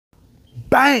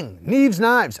Bang! Neeves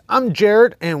Knives. I'm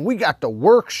Jared, and we got the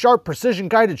Work Sharp Precision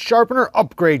Guided Sharpener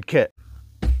Upgrade Kit.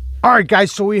 All right,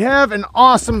 guys, so we have an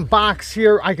awesome box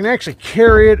here. I can actually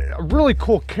carry it, a really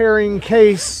cool carrying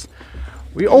case.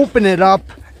 We open it up,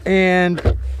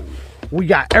 and we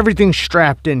got everything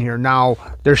strapped in here. Now,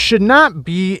 there should not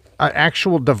be an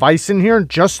actual device in here,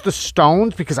 just the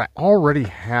stones, because I already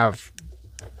have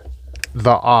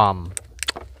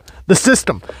the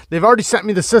system. They've already sent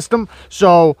me the system.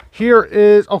 So here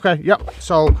is, okay, yep.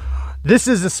 So this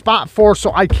is the spot for,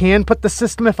 so I can put the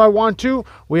system if I want to.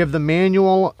 We have the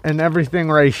manual and everything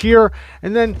right here.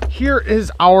 And then here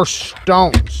is our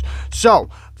stones. So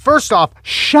first off,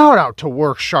 shout out to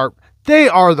Work Sharp. They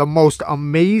are the most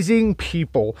amazing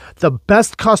people, the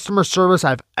best customer service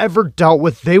I've ever dealt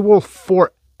with. They will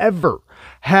forever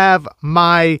have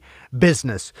my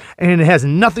business, and it has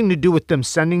nothing to do with them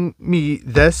sending me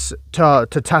this to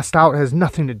test out. It has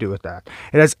nothing to do with that.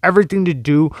 It has everything to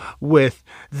do with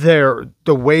the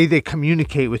way they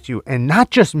communicate with you, and not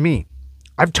just me.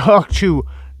 I've talked to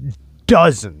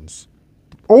dozens,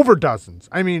 over dozens.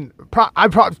 I mean,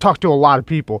 I've probably talked to a lot of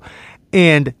people,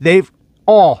 and they've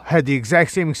all had the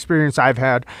exact same experience I've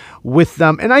had with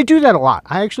them. And I do that a lot.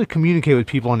 I actually communicate with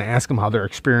people and ask them how their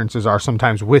experiences are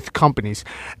sometimes with companies.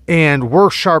 And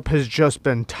Work Sharp has just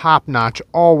been top notch,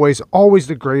 always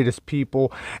the greatest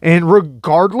people. And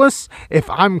regardless if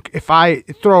I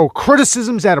throw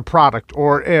criticisms at a product,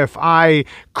 or if I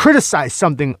criticize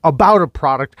something about a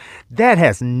product, that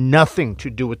has nothing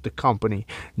to do with the company,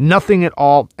 nothing at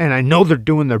all. And I know they're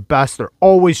doing their best. They're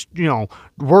always,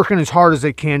 working as hard as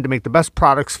they can to make the best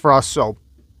products for us. So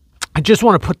I just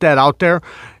want to put that out there,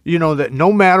 that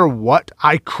no matter what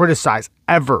I criticize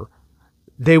ever,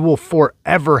 they will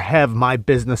forever have my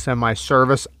business and my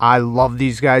service. I love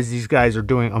these guys. These guys are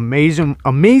doing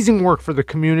amazing work for the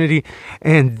community,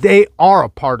 and they are a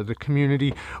part of the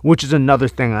community, which is another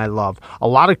thing I love. A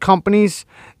lot of companies,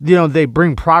 they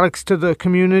bring products to the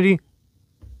community,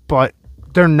 but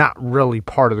they're not really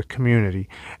part of the community.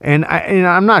 And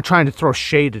I'm not trying to throw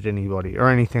shade at anybody or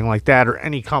anything like that, or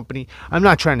any company. I'm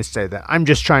not trying to say that. I'm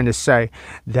just trying to say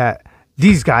that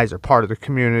these guys are part of the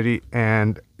community,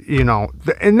 and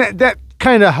that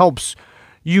kind of helps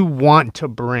you want to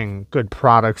bring good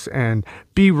products and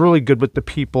be really good with the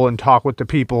people and talk with the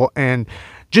people and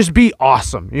just be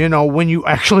awesome, when you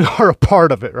actually are a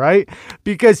part of it, right?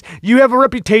 Because you have a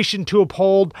reputation to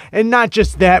uphold, and not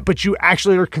just that, but you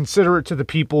actually are considerate to the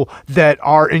people that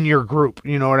are in your group.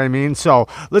 You know what I mean? So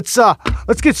let's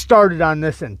get started on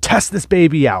this and test this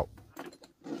baby out.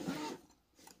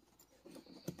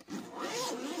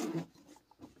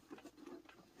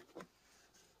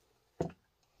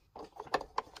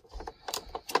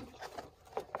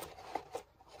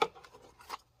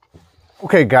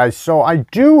 Okay guys, so I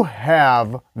do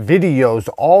have videos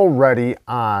already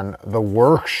on the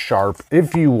Work Sharp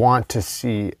if you want to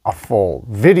see a full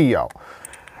video.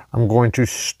 I'm going to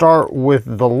start with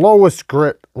the lowest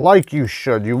grit, like you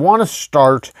should. You want to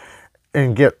start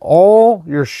and get all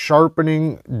your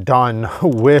sharpening done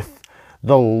with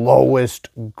the lowest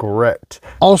grit.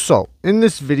 Also, in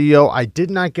this video, I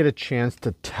did not get a chance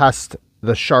to test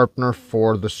the sharpener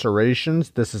for the serrations.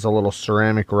 This is a little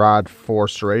ceramic rod for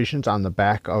serrations on the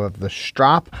back of the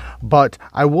strop, but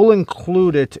I will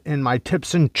include it in my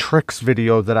tips and tricks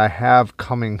video that I have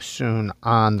coming soon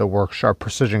on the Work Sharp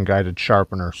Precision Guided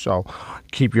Sharpener. So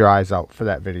keep your eyes out for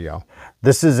that video.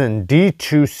 This is in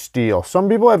D2 steel. Some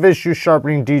people have issues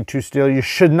sharpening D2 steel. You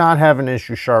should not have an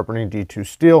issue sharpening D2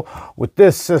 steel with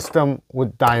this system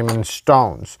with diamond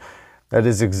stones. That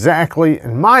is exactly,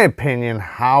 in my opinion,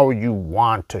 how you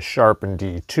want to sharpen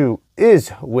D2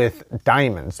 is with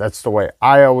diamonds. That's the way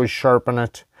I always sharpen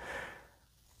it.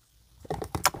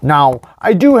 Now,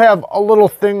 I do have a little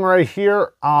thing right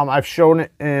here. I've shown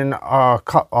it in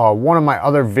one of my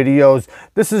other videos.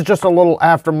 This is just a little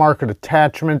aftermarket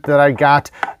attachment that I got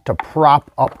to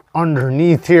prop up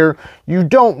underneath here. You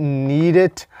don't need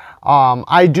it.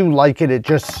 I do like it. It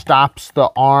just stops the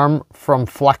arm from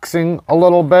flexing a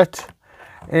little bit.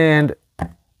 And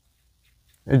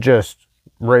it just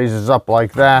raises up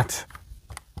like that,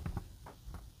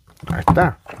 right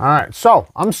there. All right, so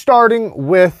I'm starting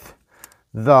with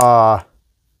the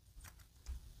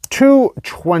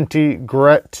 220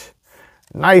 grit,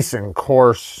 nice and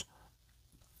coarse.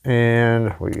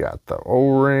 And we got the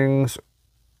O-rings.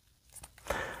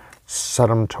 Set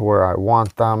them to where I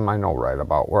want them. I know right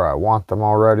about where I want them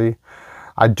already.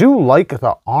 I do like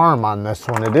the arm on this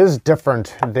one. It is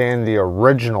different than the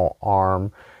original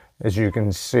arm. As you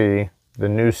can see, the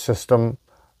new system,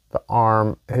 the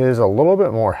arm is a little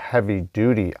bit more heavy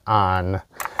duty on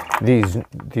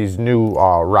these new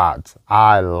rods.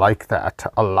 I like that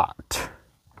a lot.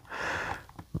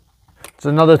 It's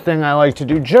another thing I like to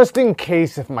do, just in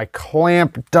case if my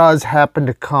clamp does happen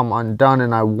to come undone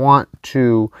and I want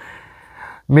to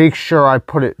make sure I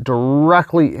put it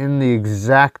directly in the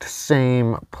exact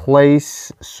same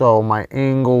place so my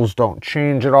angles don't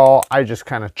change at all. I just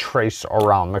kind of trace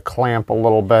around the clamp a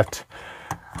little bit.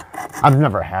 I've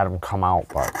never had them come out,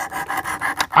 but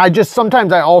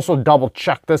sometimes I also double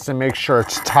check this and make sure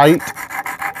it's tight.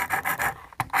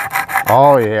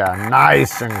 Oh yeah,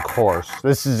 nice and coarse.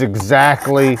 This is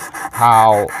exactly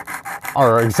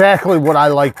exactly what I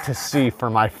like to see for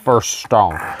my first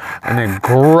stone. An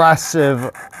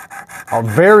aggressive, a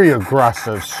very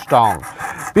aggressive stone.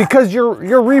 Because you're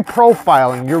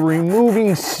reprofiling, you're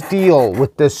removing steel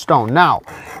with this stone. Now,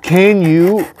 can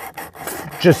you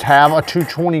just have a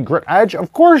 220 grit edge?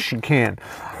 Of course you can.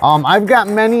 I've got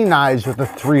many knives with a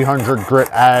 300 grit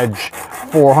edge,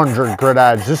 400 grit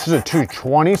edge. This is a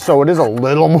 220, so it is a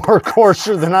little more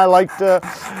coarser than I like to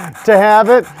have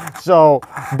it. So,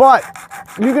 but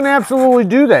you can absolutely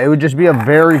do that. It would just be a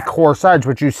very coarse edge,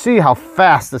 but you see how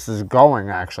fast this is going,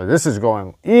 actually. This is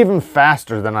going even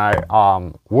faster than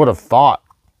I would have thought.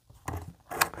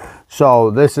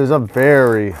 So this is a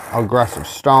very aggressive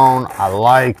stone. I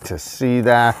like to see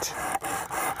that.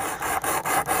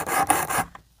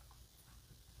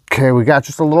 Okay, we got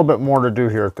just a little bit more to do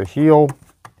here at the heel.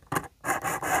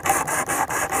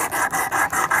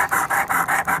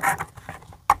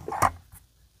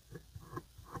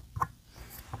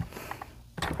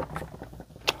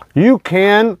 You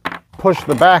can push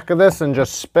the back of this and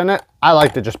just spin it. I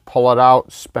like to just pull it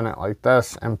out, spin it like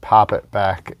this, and pop it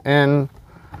back in.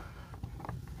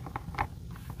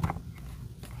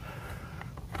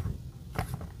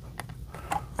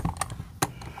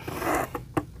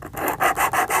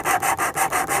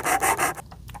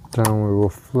 Then we will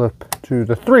flip to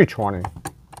the 320.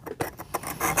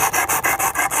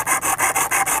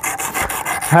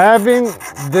 Having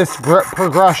this grip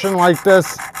progression like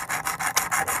this,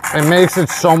 it makes it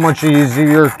so much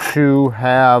easier to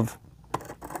have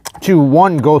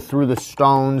one, go through the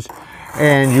stones,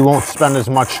 and you won't spend as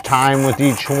much time with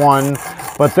each one.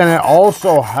 But then it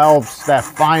also helps that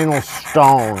final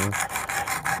stone,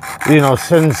 you know,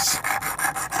 since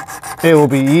it will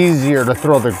be easier to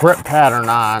throw the grip pattern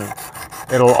on,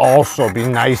 it'll also be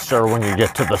nicer when you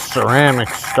get to the ceramic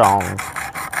stone.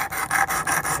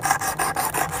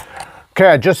 Okay,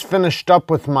 I just finished up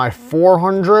with my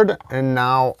 400, and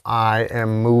now I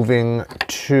am moving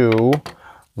to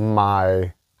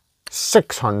my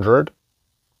 600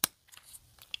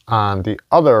 on the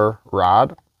other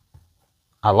rod.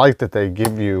 I like that they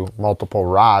give you multiple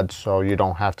rods so you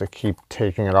don't have to keep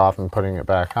taking it off and putting it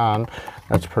back on.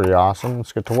 That's pretty awesome.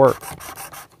 Let's get to work.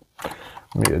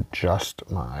 Let me adjust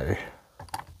my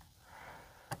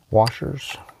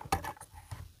washers.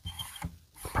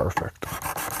 Perfect.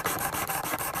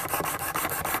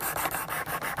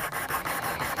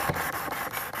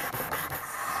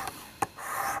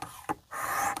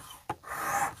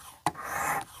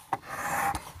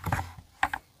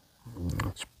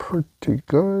 That's pretty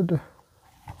good.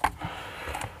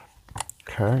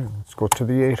 Okay, let's go to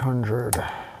the 800.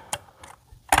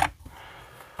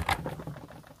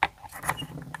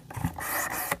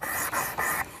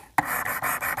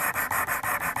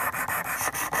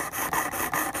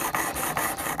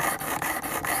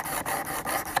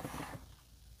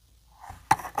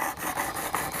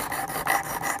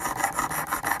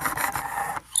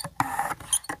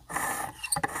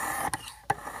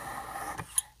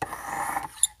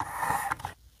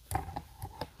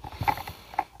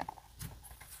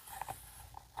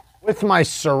 With my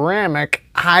ceramic,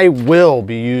 I will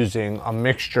be using a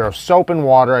mixture of soap and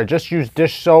water. I just use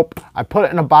dish soap. I put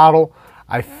it in a bottle.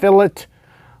 I fill it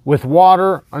with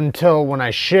water until when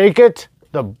I shake it,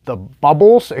 the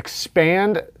bubbles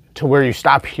expand to where you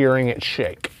stop hearing it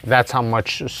shake. That's how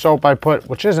much soap I put,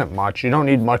 which isn't much. You don't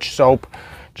need much soap.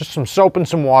 Just some soap and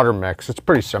some water mix. It's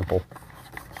pretty simple.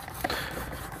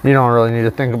 You don't really need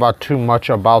to think about too much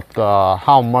about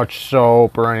how much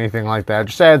soap or anything like that.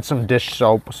 Just add some dish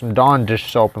soap, some Dawn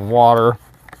dish soap and water.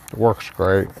 It works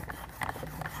great.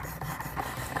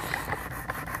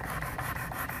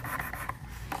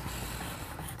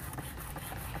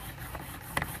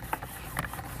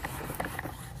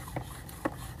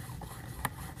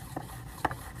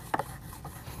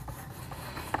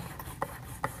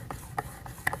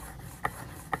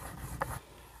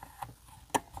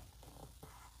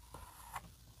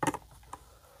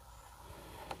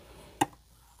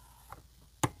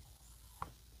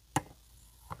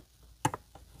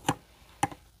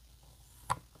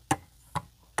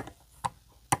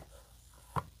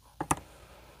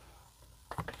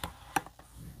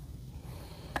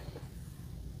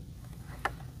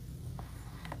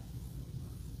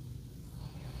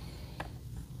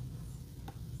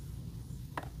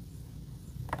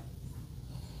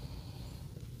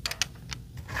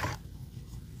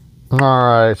 All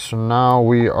right, so now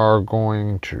we are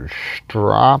going to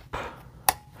strop.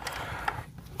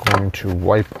 Going to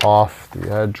wipe off the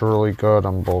edge really good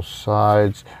on both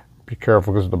sides. Be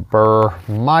careful because the burr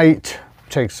might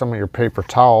take some of your paper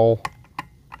towel.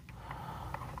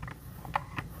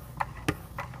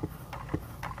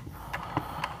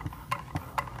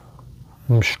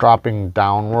 I'm stropping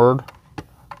downward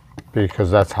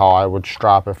because that's how I would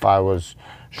strop if I was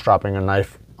stropping a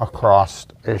knife across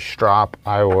a strop.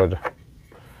 I would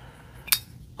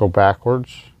go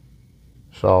backwards.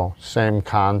 So same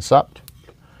concept,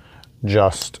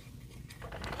 just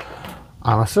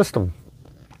on a system.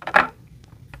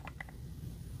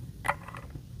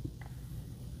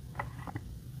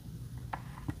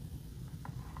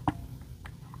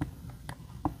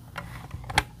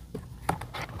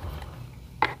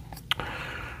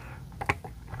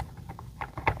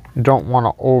 You don't want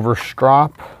to over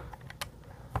strop.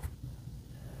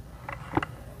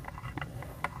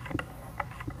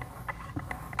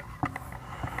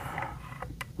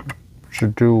 You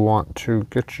do want to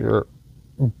get your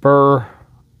burr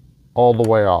all the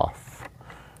way off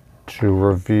to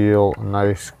reveal a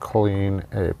nice clean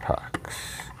apex.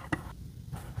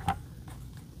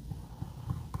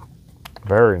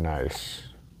 Very nice.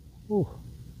 Ooh.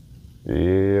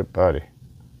 Yeah, buddy.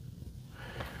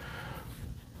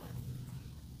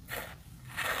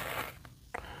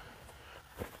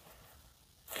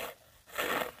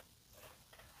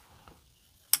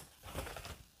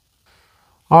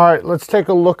 All right, let's take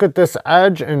a look at this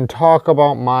edge and talk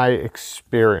about my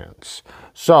experience.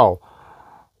 So,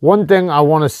 one thing I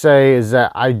want to say is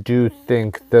that I do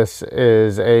think this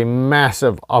is a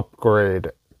massive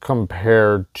upgrade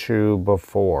compared to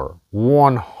before.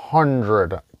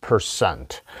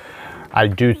 100%. I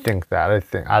do think that.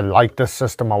 I like this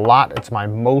system a lot. It's my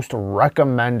most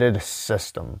recommended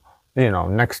system. You know,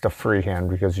 next to freehand,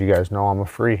 because you guys know I'm a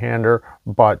freehander,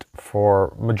 but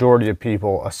for majority of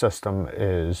people, a system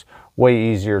is way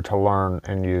easier to learn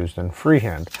and use than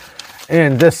freehand.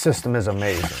 And this system is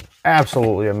amazing,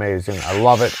 absolutely amazing. I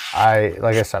love it.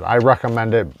 Like I said, I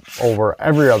recommend it over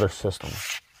every other system.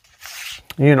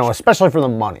 You know, especially for the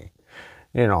money.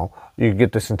 You know, you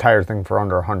get this entire thing for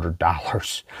under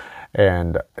 $100,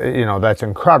 and you know that's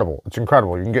incredible. It's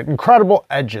incredible. You can get incredible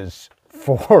edges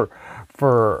for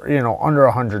you know, under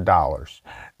 $100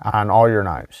 on all your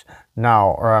knives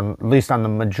now, or at least on the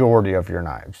majority of your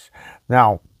knives.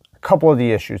 Now, a couple of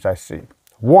the issues I see.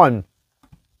 One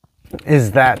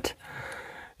is that,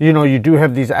 you know, you do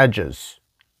have these edges,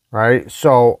 right?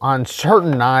 So on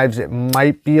certain knives, it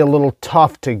might be a little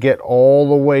tough to get all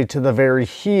the way to the very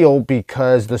heel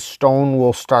because the stone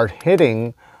will start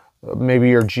hitting maybe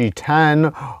your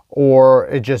G10, or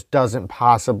it just doesn't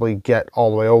possibly get all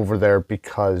the way over there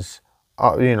because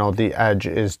you know, the edge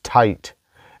is tight,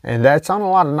 and that's on a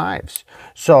lot of knives.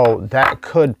 So that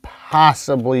could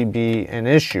possibly be an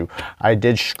issue. I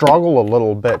did struggle a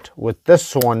little bit with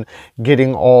this one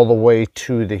getting all the way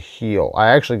to the heel. I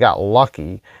actually got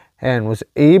lucky and was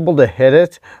able to hit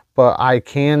it, but I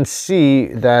can see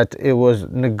that it was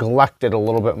neglected a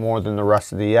little bit more than the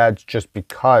rest of the edge just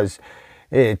because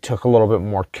it took a little bit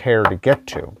more care to get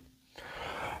to.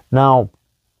 Now,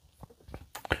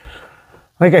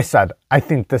 like I said, I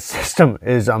think the system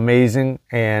is amazing,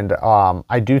 and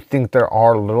I do think there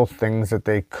are little things that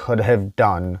they could have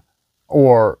done,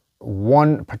 or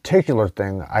one particular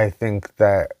thing I think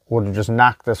that would have just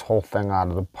knocked this whole thing out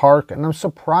of the park, and I'm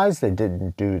surprised they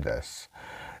didn't do this.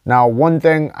 Now, one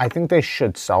thing, I think they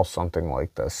should sell something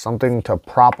like this, something to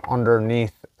prop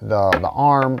underneath the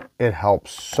arm. It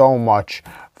helps so much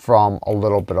from a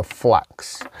little bit of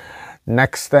flex.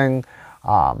 Next thing,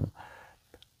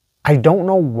 I don't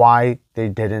know why they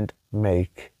didn't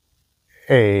make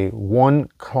a one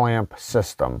clamp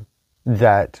system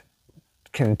that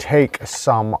can take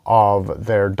some of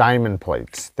their diamond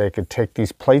plates. They could take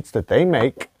these plates that they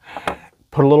make,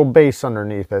 put a little base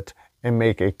underneath it, and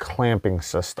make a clamping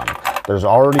system. There's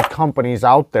already companies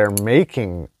out there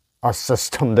making a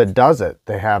system that does it.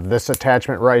 They have this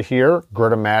attachment right here.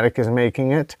 Gritomatic is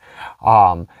making it.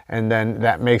 And then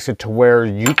that makes it to where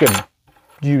you could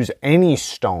use any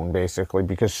stone basically,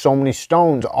 because so many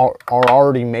stones are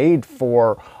already made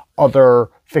for other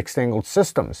fixed angled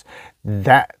systems.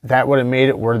 That would have made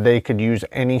it where they could use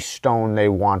any stone they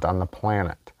want on the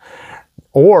planet.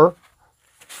 Or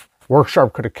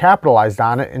Worksharp could have capitalized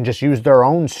on it and just used their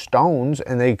own stones,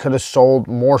 and they could have sold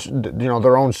more, you know,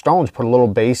 their own stones, put a little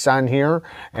base on here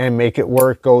and make it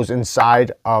where it goes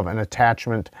inside of an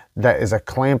attachment that is a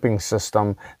clamping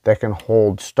system that can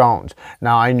hold stones.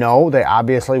 Now, I know they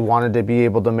obviously wanted to be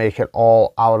able to make it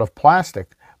all out of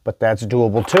plastic, but that's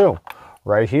doable too,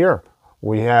 right here.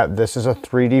 This is a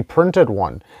 3D printed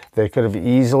one. They could have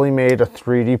easily made a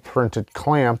 3D printed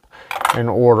clamp in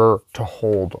order to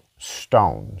hold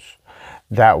stones.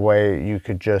 That way you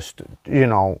could just, you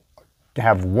know,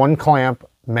 have one clamp,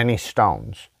 many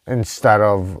stones, instead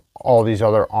of all these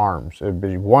other arms. It'd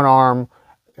be one arm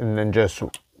and then just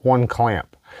one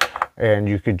clamp, and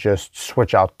you could just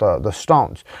switch out the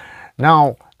stones.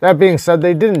 Now, that being said,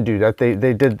 they didn't do that. They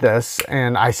did this,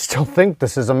 and I still think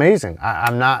this is amazing.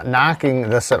 I'm not knocking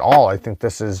this at all. I think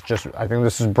this is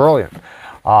brilliant.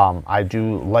 I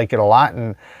do like it a lot,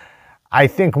 and I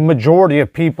think majority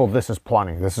of people, this is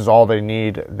plenty. This is all they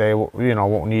need. They, you know,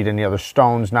 won't need any other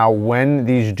stones. Now, when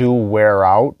these do wear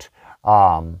out,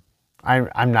 I'm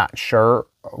not sure.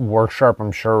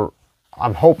 Worksharp,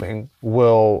 I'm hoping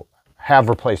will have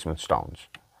replacement stones.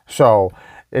 So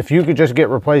if you could just get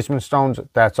replacement stones,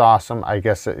 that's awesome. I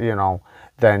guess, you know,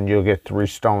 then you'll get 3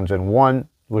 stones in one,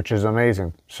 which is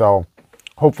amazing. So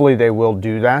hopefully they will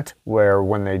do that, where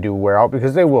when they do wear out,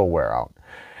 because they will wear out.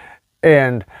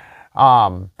 And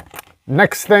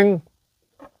next thing,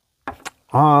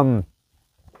 but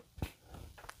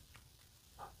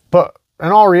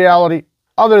in all reality,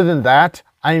 other than that,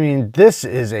 I mean, this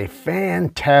is a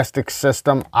fantastic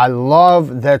system. I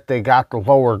love that they got the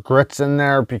lower grits in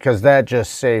there, because that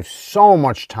just saves so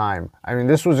much time. I mean,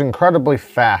 this was incredibly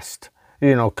fast,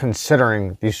 you know,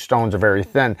 considering these stones are very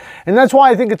thin. And that's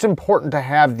why I think it's important to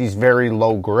have these very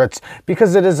low grits,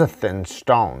 because it is a thin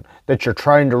stone that you're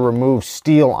trying to remove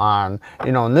steel on,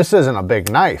 you know, and this isn't a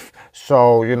big knife.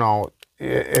 So, you know,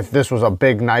 if this was a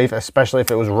big knife, especially if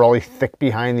it was really thick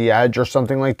behind the edge or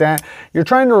something like that, you're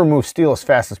trying to remove steel as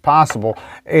fast as possible,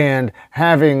 and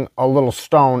having a little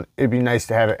stone, it'd be nice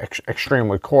to have it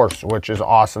extremely coarse, which is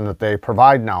awesome that they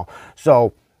provide now.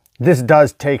 So this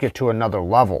does take it to another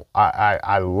level.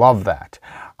 I love that.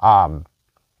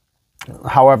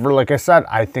 However, like I said,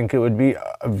 I think it would be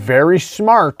very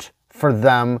smart for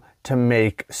them to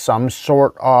make some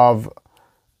sort of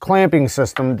clamping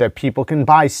system that people can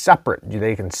buy separate.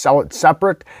 They can sell it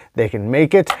separate, they can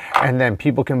make it, and then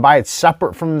people can buy it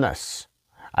separate from this.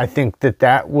 I think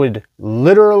that would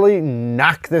literally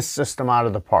knock this system out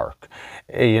of the park.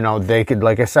 You know, they could,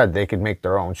 like I said, they could make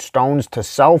their own stones to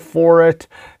sell for it.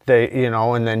 They, you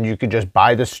know, and then you could just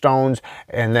buy the stones,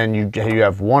 and then you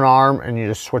have one arm and you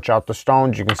just switch out the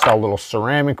stones. You can sell little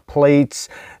ceramic plates.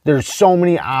 There's so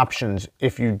many options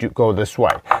if you do go this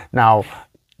way. Now,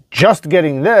 just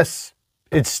getting this,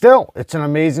 it's an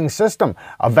amazing system.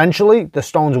 Eventually, the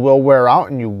stones will wear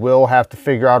out, and you will have to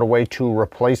figure out a way to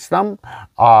replace them.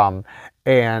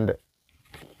 And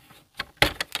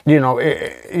you know,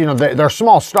 they're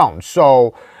small stones,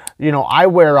 so you know, I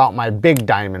wear out my big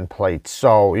diamond plates,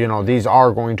 so you know, these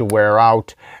are going to wear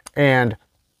out. And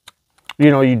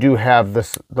you know, you do have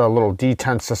the little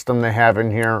detent system they have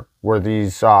in here, where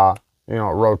these you know,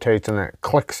 it rotates and it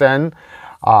clicks in.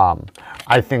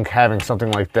 I think having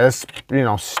something like this, you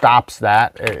know, stops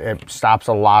that. It stops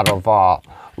a lot of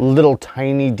little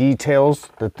tiny details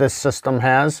that this system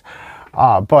has.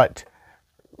 But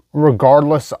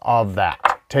regardless of that,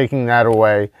 taking that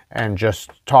away and just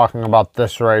talking about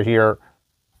this right here,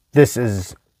 this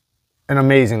is an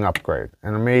amazing upgrade.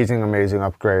 An amazing, amazing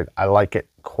upgrade. I like it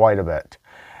quite a bit.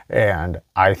 And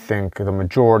I think the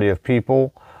majority of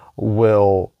people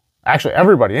will... Actually,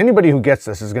 anybody who gets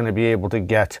this is going to be able to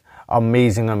get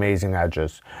amazing, amazing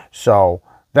edges. So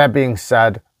that being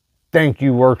said, thank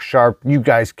you, Worksharp. You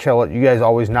guys kill it. You guys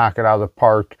always knock it out of the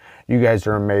park. You guys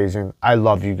are amazing. I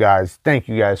love you guys. Thank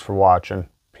you guys for watching.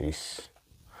 Peace.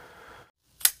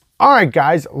 All right,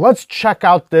 guys, let's check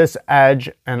out this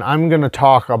edge, and I'm going to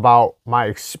talk about my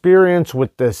experience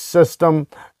with this system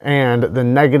and the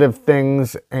negative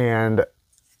things, and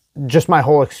just my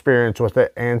whole experience with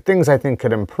it, and things I think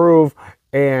could improve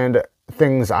and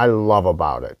things I love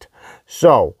about it.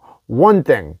 So, one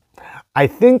thing, I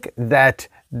think that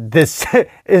this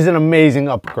is an amazing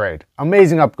upgrade.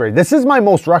 Amazing upgrade. This is my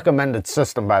most recommended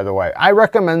system, by the way. I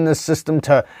recommend this system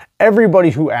to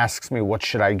everybody who asks me, what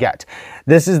should I get?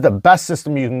 This is the best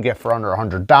system you can get for under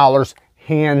 $100,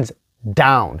 hands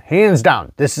down. Hands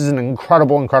down. This is an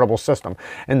incredible, incredible system.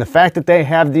 And the fact that they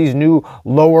have these new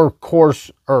lower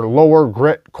coarse or lower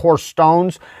grit coarse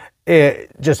stones, it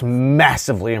just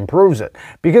massively improves it.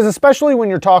 Because especially when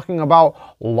you're talking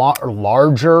about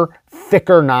larger,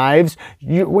 thicker knives,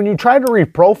 when you try to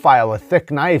reprofile a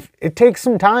thick knife, it takes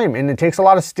some time and it takes a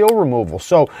lot of steel removal.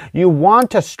 So you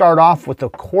want to start off with the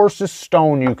coarsest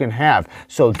stone you can have.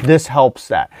 So this helps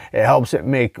that. It helps it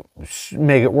make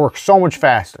it work so much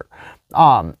faster.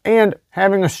 And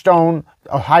having a stone,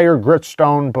 a higher grit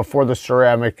stone before the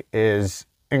ceramic is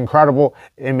incredible.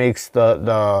 It makes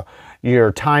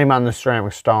your time on the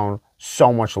ceramic stone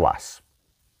so much less.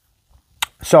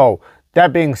 So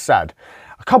that being said,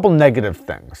 a couple negative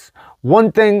things.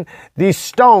 One thing, these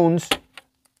stones,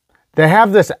 they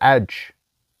have this edge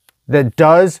that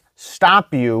does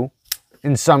stop you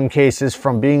in some cases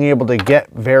from being able to get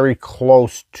very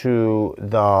close to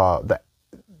the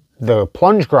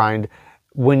plunge grind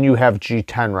when you have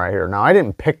G10 right here. Now, I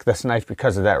didn't pick this knife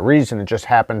because of that reason. It just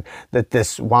happened that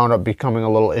this wound up becoming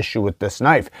a little issue with this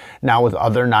knife. Now, with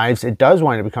other knives, it does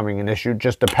wind up becoming an issue,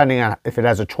 just depending on if it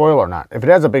has a choil or not. If it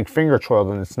has a big finger choil,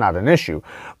 then it's not an issue.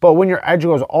 But when your edge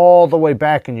goes all the way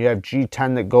back and you have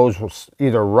G10 that goes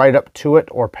either right up to it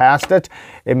or past it,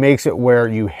 it makes it where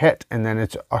you hit, and then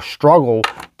it's a struggle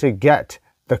to get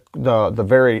the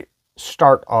very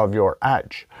start of your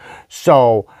edge.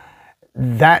 So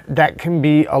that can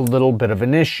be a little bit of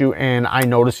an issue, and I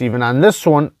notice even on this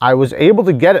one I was able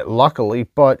to get it luckily,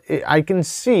 but I can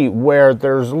see where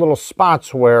there's little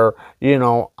spots where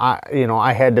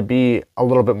I had to be a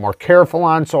little bit more careful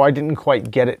on, so I didn't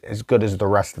quite get it as good as the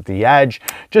rest of the edge,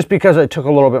 just because it took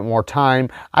a little bit more time.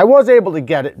 I was able to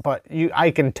get it, but I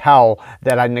can tell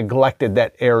that I neglected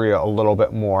that area a little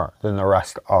bit more than the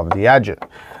rest of the edges.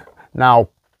 Now,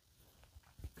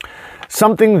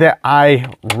 something that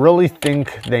I really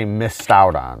think they missed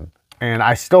out on, and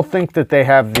I still think that they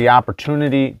have the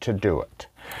opportunity to do it.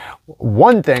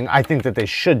 One thing I think that they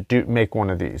should do, make one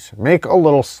of these. Make a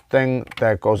little thing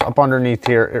that goes up underneath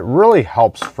here. It really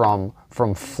helps from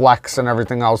flex and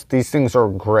everything else. These things are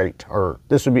great, or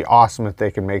this would be awesome if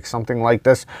they could make something like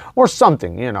this, or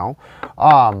something,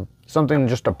 something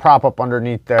just to prop up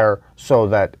underneath there so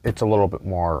that it's a little bit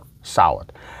more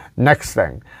solid. Next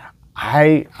thing,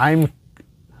 I'm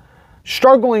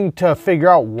struggling to figure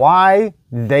out why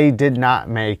they did not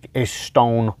make a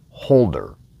stone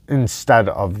holder instead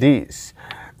of these.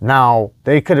 Now,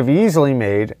 they could have easily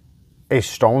made a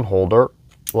stone holder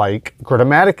like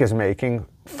Gritomatic is making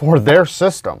for their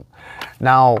system.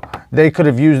 Now, they could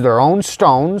have used their own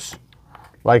stones,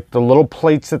 like the little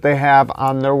plates that they have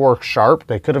on their work sharp.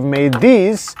 They could have made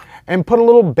these and put a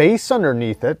little base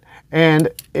underneath it, and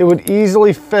it would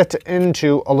easily fit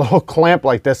into a little clamp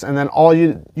like this, and then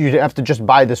you'd have to just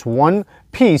buy this one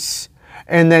piece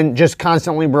and then just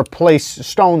constantly replace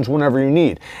stones whenever you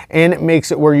need. And it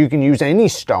makes it where you can use any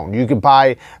stone. You could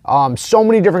buy so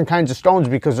many different kinds of stones,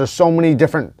 because there's so many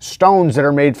different stones that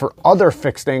are made for other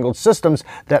fixed angled systems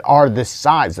that are this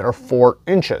size, that are 4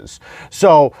 inches.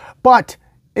 So, but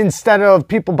instead of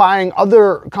people buying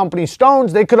other company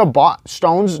stones, they could have bought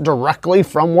stones directly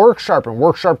from Worksharp, and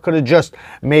Worksharp could have just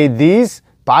made these,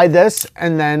 buy this,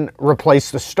 and then replace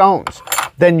the stones.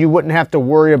 Then you wouldn't have to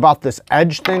worry about this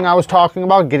edge thing I was talking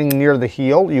about, getting near the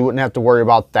heel. You wouldn't have to worry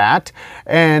about that,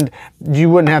 and you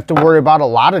wouldn't have to worry about a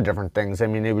lot of different things. I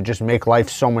mean, it would just make life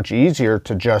so much easier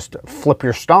to just flip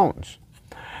your stones.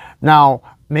 Now,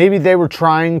 maybe they were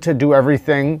trying to do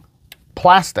everything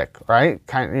plastic, right?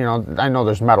 I know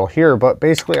there's metal here, but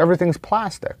basically everything's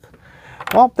plastic.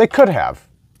 Well, they could have.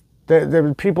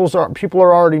 People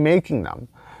are already making them.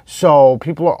 So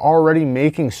people are already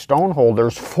making stone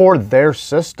holders for their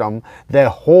system that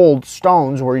hold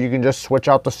stones where you can just switch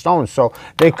out the stones. So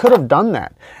they could have done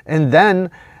that. And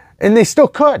they still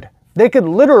could. They could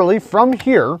literally from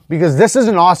here, because this is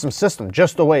an awesome system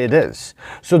just the way it is.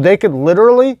 So they could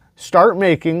literally start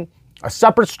making a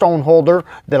separate stone holder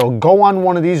that'll go on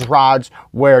one of these rods,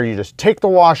 where you just take the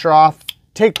washer off,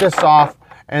 take this off,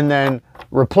 and then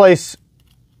replace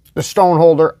the stone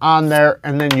holder on there,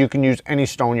 and then you can use any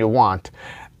stone you want.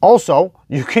 Also,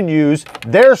 you can use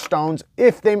their stones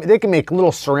if they can make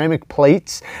little ceramic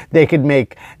plates. They could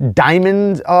make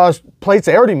diamond plates.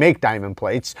 They already make diamond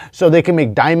plates, so they can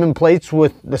make diamond plates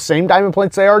with the same diamond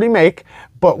plates they already make,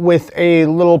 but with a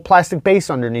little plastic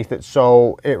base underneath it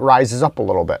so it rises up a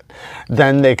little bit.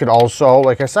 Then they could also,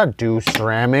 like I said, do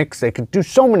ceramics. They could do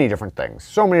so many different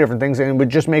things, and it would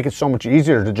just make it so much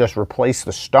easier to just replace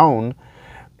the stone,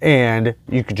 and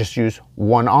you could just use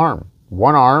one arm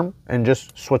and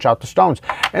just switch out the stones.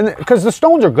 And because the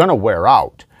stones are gonna wear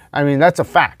out. I mean, that's a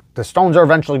fact. The stones are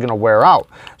eventually gonna wear out.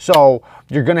 So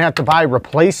you're gonna have to buy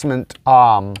replacement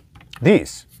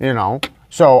these,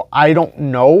 So I don't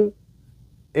know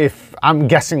if, I'm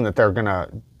guessing that they're gonna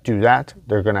do that.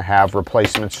 They're gonna have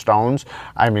replacement stones.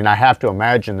 I mean, I have to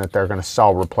imagine that they're gonna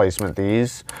sell replacement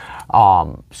these.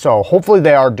 So hopefully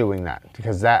they are doing that,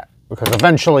 because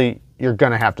eventually you're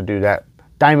gonna have to do that.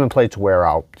 Diamond plates wear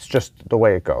out. It's just the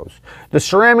way it goes. The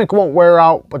ceramic won't wear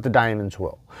out, but the diamonds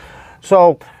will.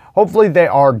 So hopefully they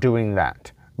are doing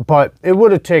that. But it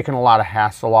would have taken a lot of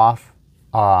hassle off,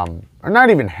 or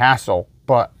not even hassle,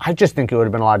 but I just think it would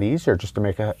have been a lot easier just to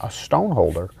make a stone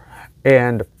holder.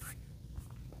 And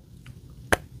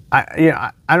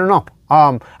I don't know.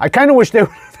 I kind of wish they would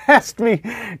have asked me,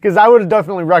 because I would have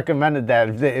definitely recommended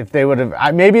that if they would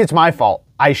have. Maybe it's my fault.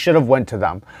 I should have went to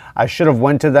them. I should have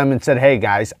went to them and said, hey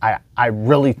guys, I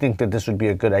really think that this would be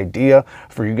a good idea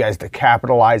for you guys to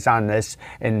capitalize on this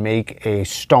and make a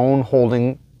stone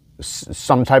holding,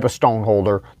 some type of stone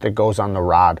holder that goes on the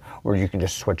rod where you can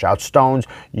just switch out stones.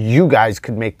 You guys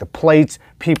could make the plates.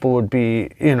 People would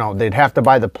be, you know, they'd have to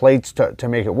buy the plates to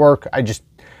make it work.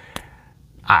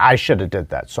 I should have did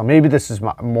that. So maybe this is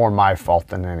more my fault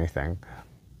than anything.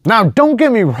 Now, don't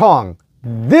get me wrong.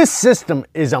 This system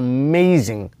is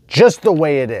amazing just the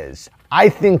way it is. I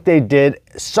think they did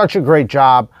such a great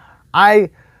job. I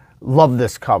love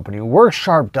this company.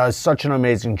 WorkSharp does such an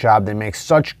amazing job. They make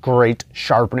such great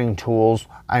sharpening tools.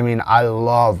 I mean, I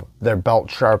love their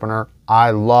belt sharpener. I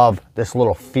love this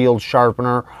little field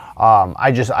sharpener.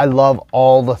 I love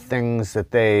all the things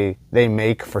that they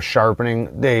make for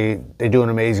sharpening. They do an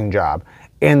amazing job,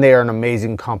 and they are an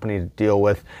amazing company to deal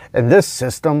with. And this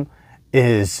system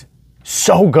is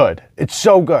so good. It's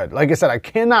so good. Like I said, I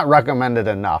cannot recommend it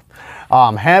enough.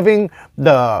 Having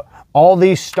all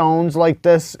these stones like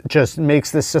this just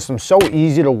makes this system so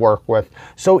easy to work with,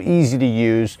 so easy to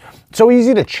use, so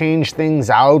easy to change things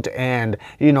out and,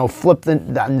 you know, flip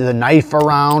the knife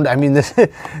around. I mean, this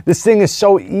thing is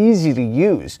so easy to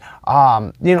use.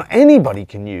 You know, anybody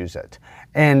can use it.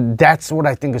 And that's what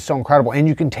I think is so incredible. And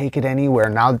you can take it anywhere.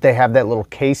 Now that they have that little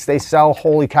case they sell,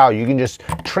 holy cow, you can just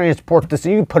transport this.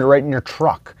 You can put it right in your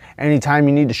truck. Anytime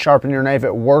you need to sharpen your knife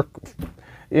at work,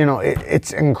 you know,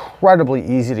 it's incredibly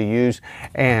easy to use.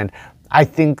 And I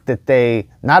think that they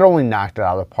not only knocked it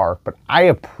out of the park, but I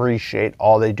appreciate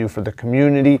all they do for the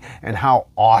community and how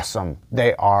awesome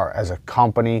they are as a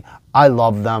company. I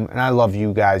love them and I love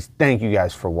you guys. Thank you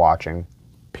guys for watching.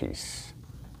 Peace.